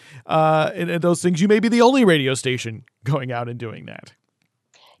because in those things, you may be the only radio station going out and doing that.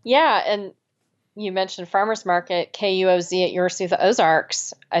 Yeah, and you mentioned Farmers Market, KUOZ at University of the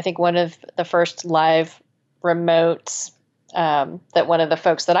Ozarks. I think one of the first live remotes that one of the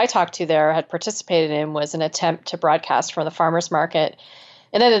folks that I talked to there had participated in was an attempt to broadcast from the Farmers Market.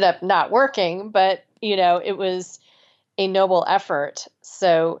 It ended up not working, but, it was a noble effort.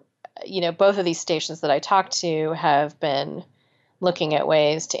 So, both of these stations that I talked to have been looking at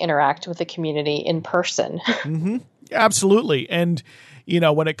ways to interact with the community in person. Mm-hmm. Absolutely. And,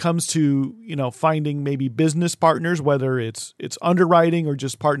 when it comes to, finding maybe business partners, whether it's underwriting or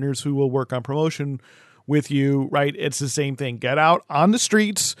just partners who will work on promotion with you, it's the same thing. Get out on the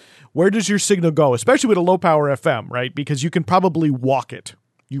streets. Where does your signal go? Especially with a low power FM, because you can probably walk it.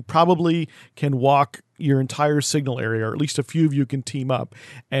 You probably can walk your entire signal area, or at least a few of you can team up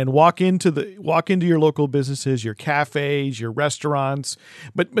and walk into your local businesses, your cafes, your restaurants,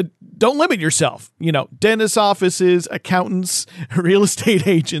 but don't limit yourself. Dentist offices, accountants, real estate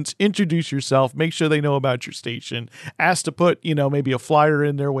agents, introduce yourself, make sure they know about your station, ask to put, maybe a flyer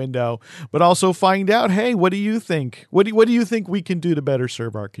in their window, but also find out, hey, what do you think? What do you think we can do to better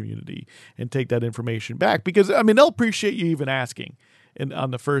serve our community, and take that information back? Because they'll appreciate you even asking.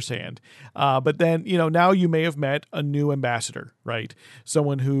 On the first hand. But then, now you may have met a new ambassador,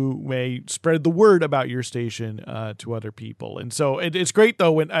 someone who may spread the word about your station to other people. And so it's great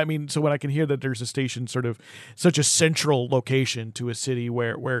though when I can hear that there's a station sort of such a central location to a city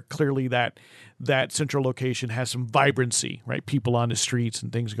where clearly that central location has some vibrancy, people on the streets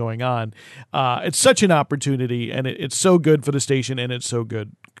and things going on. It's such an opportunity, and it's so good for the station, and it's so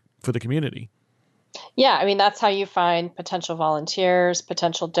good for the community. Yeah, I mean, that's how you find potential volunteers,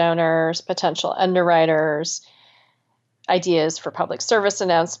 potential donors, potential underwriters, ideas for public service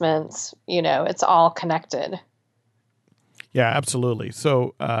announcements. It's all connected. Yeah, absolutely.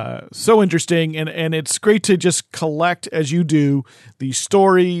 So, so interesting, and it's great to just collect, as you do, these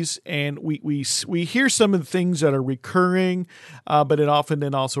stories, and we hear some of the things that are recurring, but it often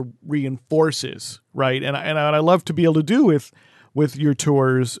then also reinforces, right? And I love to be able to do with your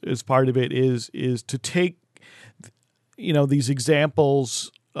tours as part of it is to take, these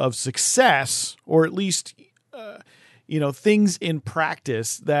examples of success, or at least things in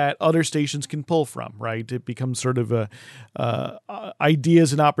practice that other stations can pull from, right? It becomes sort of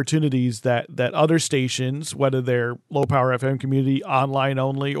ideas and opportunities that other stations, whether they're low power FM community, online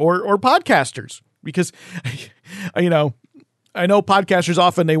only, or podcasters, because I know podcasters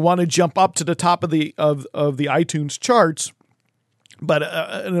often they want to jump up to the top of the iTunes charts. But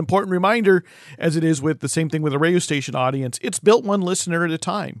an important reminder, as it is with the same thing with a radio station audience, it's built one listener at a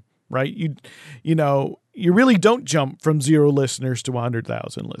time, right? You really don't jump from 0 listeners to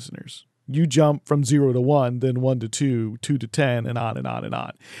 100,000 listeners. You jump from 0 to 1, then 1 to 2, 2 to 10, and on and on and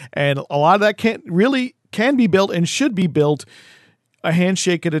on. And a lot of that can be built and should be built a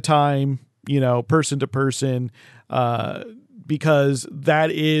handshake at a time, person to person, because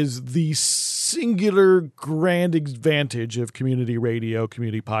that is the singular grand advantage of community radio,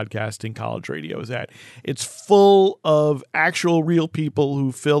 community podcasting, college radio, is that it's full of actual real people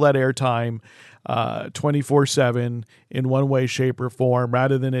who fill that airtime 24/7 in one way, shape, or form,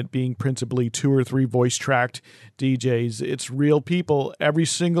 rather than it being principally 2 or 3 voice tracked DJs. It's real people, every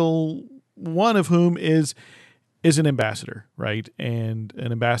single one of whom is an ambassador, right? And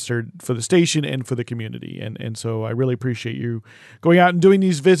an ambassador for the station and for the community. And so I really appreciate you going out and doing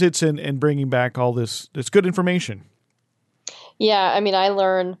these visits and bringing back all this good information. Yeah, I mean, I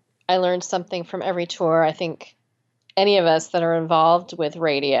learned something from every tour. I think any of us that are involved with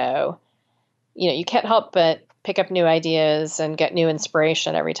radio, you can't help but pick up new ideas and get new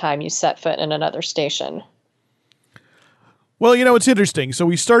inspiration every time you set foot in another station. Well, it's interesting. So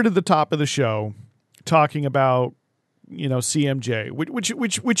we started the top of the show talking about, CMJ,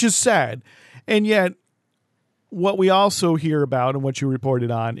 which is sad. And yet what we also hear about, and what you reported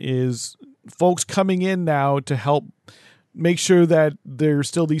on, is folks coming in now to help make sure that there's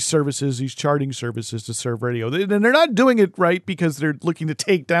still these services, these charting services to serve radio. And they're not doing it right because they're looking to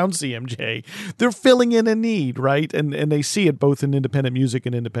take down CMJ. They're filling in a need, right? And they see it both in independent music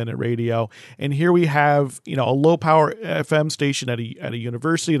and independent radio. And here we have, a low power FM station at a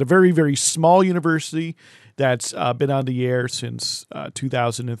university, at a very, very small university that's been on the air since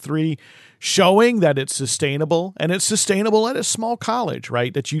 2003, showing that it's sustainable, and it's sustainable at a small college,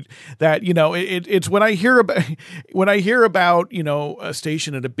 right? It's when I hear about a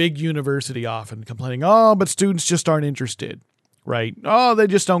station at a big university often complaining, but students just aren't interested, right? They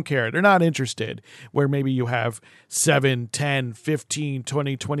just don't care. They're not interested. Where maybe you have 7, 10, 15,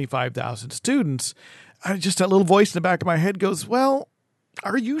 20, 25,000 students. Just that little voice in the back of my head goes, well,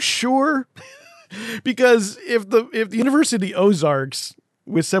 are you sure? Because if the University of the Ozarks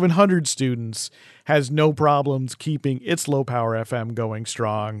with 700 students has no problems keeping its low power FM going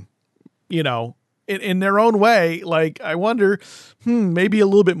strong, in their own way, like, I wonder, maybe a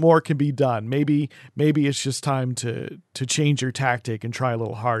little bit more can be done. Maybe it's just time to change your tactic and try a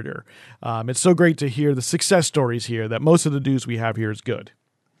little harder. It's so great to hear the success stories here, that most of the news we have here is good.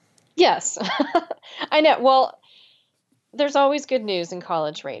 Yes, I know. Well, there's always good news in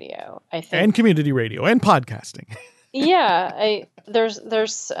college radio, I think. And community radio and podcasting. Yeah, there's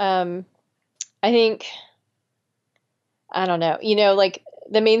I think, I don't know, like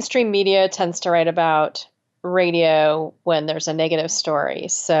the mainstream media tends to write about radio when there's a negative story.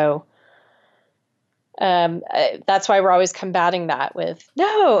 So that's why we're always combating that with,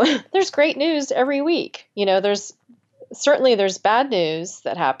 no, there's great news every week. There's bad news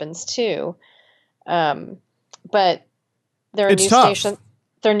that happens too. But there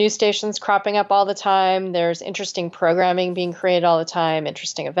are new stations cropping up all the time. There's interesting programming being created all the time,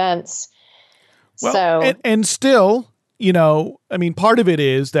 interesting events. Well, and still, part of it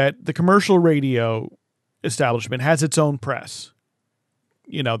is that the commercial radio establishment has its own press,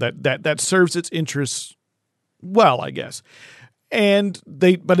 that serves its interests well, I guess.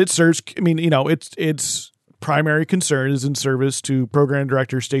 But it serves, its primary concern is in service to program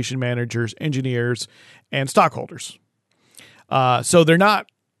directors, station managers, engineers, and stockholders. So they're not,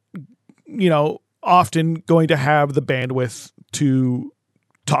 often going to have the bandwidth to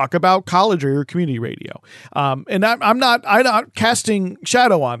talk about college or community radio. And I'm not casting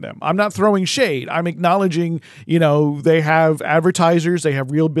shadow on them. I'm not throwing shade. I'm acknowledging, they have advertisers, they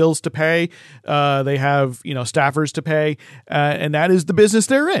have real bills to pay, they have, staffers to pay, and that is the business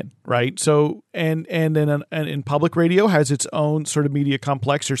they're in, right? So, and public radio has its own sort of media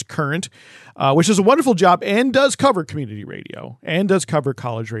complex. There's Current, which is a wonderful job and does cover community radio and does cover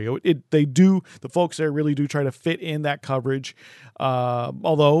college radio. The folks there really do try to fit in that coverage.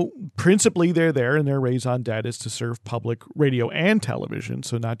 Although principally they're there and their raison d'etre is to serve public radio and television,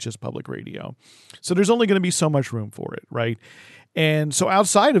 so not just public radio. So there's only going to be so much room for it, right? And so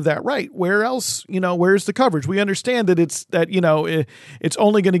outside of that, right, where else, where's the coverage? We understand that it's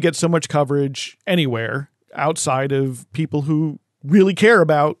only going to get so much coverage anywhere outside of people who really care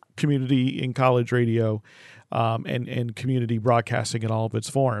about community in college radio, and community broadcasting in all of its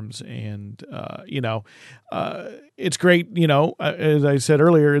forms. And, it's great, as I said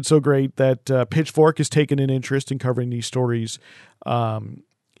earlier, it's so great that Pitchfork has taken an interest in covering these stories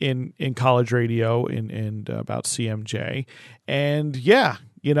in college radio and about CMJ. And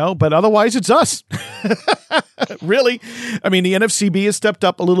but otherwise it's us. Really. I mean, the NFCB has stepped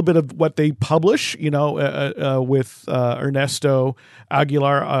up a little bit of what they publish, with Ernesto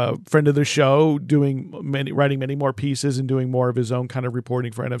Aguilar, a friend of the show, writing many more pieces and doing more of his own kind of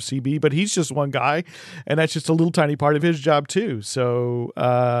reporting for NFCB. But he's just one guy, and that's just a little tiny part of his job too. So,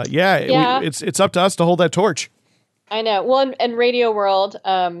 it's up to us to hold that torch. I know. Well, and Radio World,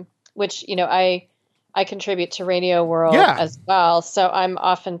 which, I contribute to Radio World as well. So I'm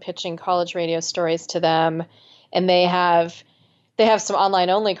often pitching college radio stories to them, and they have some online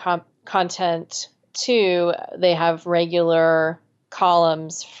only content too. They have regular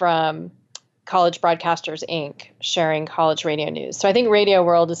columns from College Broadcasters Inc. sharing college radio news. So I think Radio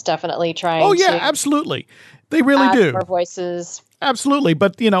World is definitely trying to absolutely. They really do. More voices. Absolutely.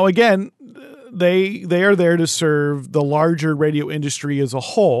 But, again, they are there to serve the larger radio industry as a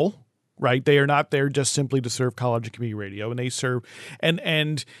whole, right? They are not there just simply to serve college and community radio, and they serve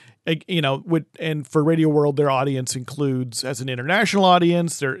and for Radio World, their audience includes, as an international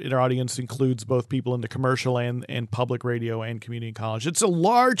audience, their audience includes both people in the commercial and public radio and community college. It's a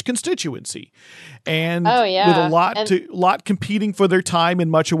large constituency, and with a lot competing for their time, and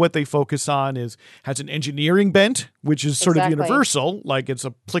much of what they focus on has an engineering bent, which is sort of universal, like it's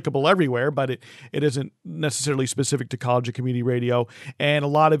applicable everywhere, but it isn't necessarily specific to college and community radio. And a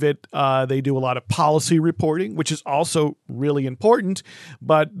lot of it, they do a lot of policy reporting, which is also really important,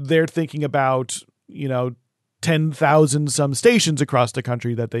 but they're thinking about, 10,000 some stations across the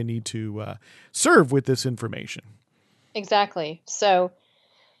country that they need to serve with this information. Exactly. So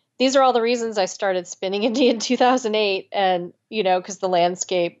these are all the reasons I started Spinning Indie in 2008. And, because the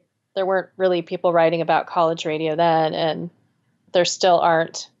landscape, there weren't really people writing about college radio then, and there still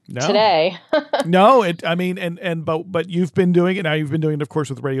aren't today. No, but you've been doing it now. You've been doing it, of course,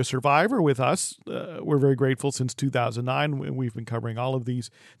 with Radio Survivor with us. We're very grateful since 2009. We've been covering all of these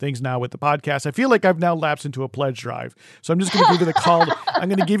things now with the podcast. I feel like I've now lapsed into a pledge drive. So I'm just going to give you the call. I'm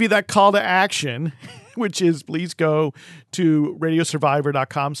going to give you that call to action, which is please go to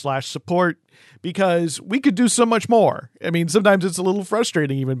radiosurvivor.com/support, because we could do so much more. I mean, sometimes it's a little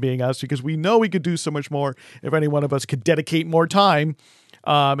frustrating even being us, because we know we could do so much more if any one of us could dedicate more time.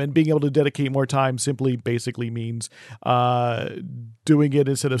 And being able to dedicate more time basically means doing it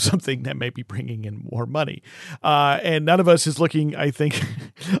instead of something that may be bringing in more money. And none of us is looking, I think,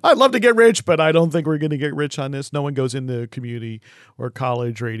 I'd love to get rich, but I don't think we're going to get rich on this. No one goes into community or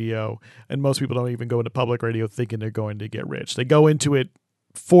college radio, and most people don't even go into public radio thinking they're going to get rich. They go into it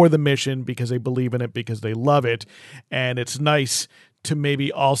for the mission, because they believe in it, because they love it. And it's nice to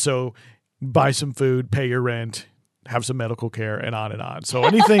maybe also buy some food, pay your rent, have some medical care, and on and on. So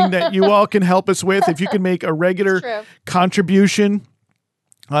anything that you all can help us with, if you can make a regular contribution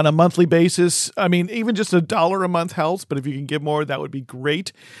on a monthly basis, I mean, even just $1 a month helps, but if you can give more, that would be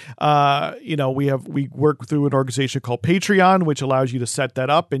great. We work through an organization called Patreon, which allows you to set that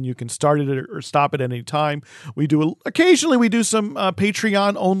up, and you can start it or stop it at any time. Occasionally we do some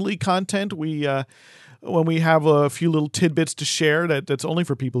Patreon only content. When we have a few little tidbits to share that's only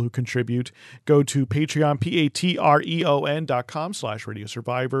for people who contribute, go to Patreon, patreon.com/Radio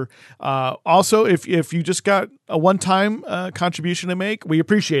Survivor. Also, if you just got a one-time contribution to make, we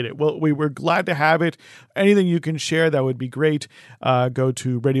appreciate it. We're glad to have it. Anything you can share, that would be great. Go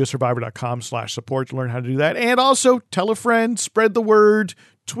to radiosurvivor.com/support to learn how to do that. And also tell a friend, spread the word,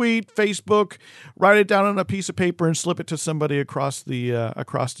 tweet, Facebook, write it down on a piece of paper and slip it to somebody across the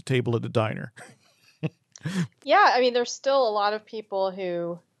table at the diner. Yeah, I mean, there's still a lot of people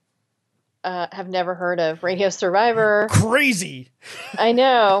who have never heard of Radio Survivor. Crazy. I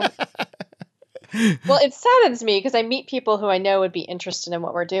know. Well, it saddens me because I meet people who I know would be interested in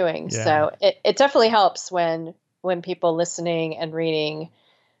what we're doing. Yeah. So it definitely helps when people listening and reading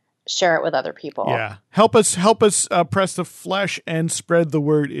share it with other people. Yeah. Help us press the flesh and spread the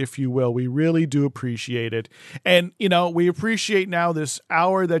word, if you will. We really do appreciate it. And, we appreciate now this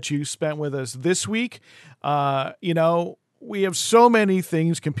hour that you spent with us this week. We have so many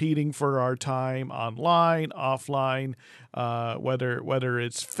things competing for our time online, offline, whether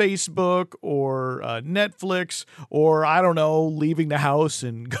it's Facebook or Netflix, or I don't know, leaving the house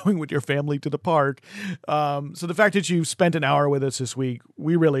and going with your family to the park. So the fact that you've spent an hour with us this week,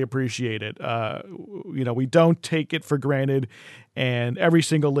 we really appreciate it. We don't take it for granted. And every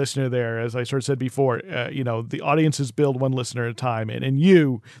single listener there, as I sort of said before, the audiences build one listener at a time. And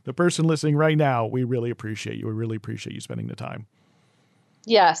you, the person listening right now, we really appreciate you. We really appreciate you spending the time.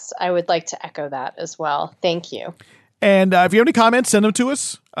 Yes, I would like to echo that as well. Thank you. And if you have any comments, send them to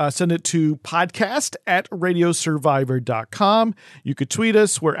us. Send it to podcast@radiosurvivor.com. You could tweet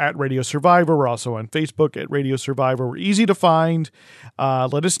us. We're at Radio Survivor. We're also on Facebook at Radio Survivor. We're easy to find.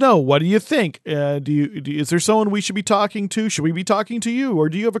 Let us know. What do you think? Is there someone we should be talking to? Should we be talking to you? Or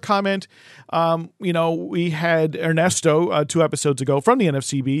do you have a comment? We had Ernesto 2 episodes ago from the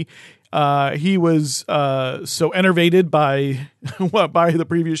NFCB. He was so enervated by the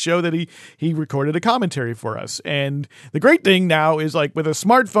previous show that he recorded a commentary for us. And the great thing now is, like, with a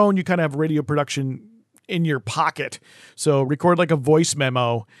smartphone, you kind of have radio production in your pocket. So record like a voice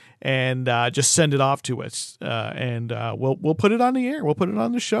memo and just send it off to us. And we'll put it on the air. We'll put it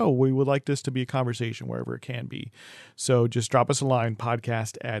on the show. We would like this to be a conversation wherever it can be. So just drop us a line,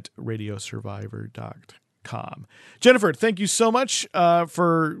 podcast@radiosurvivor.com. Jennifer, thank you so much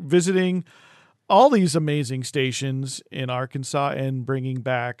for visiting all these amazing stations in Arkansas and bringing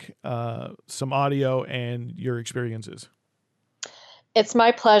back some audio and your experiences. It's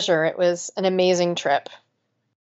my pleasure. It was an amazing trip.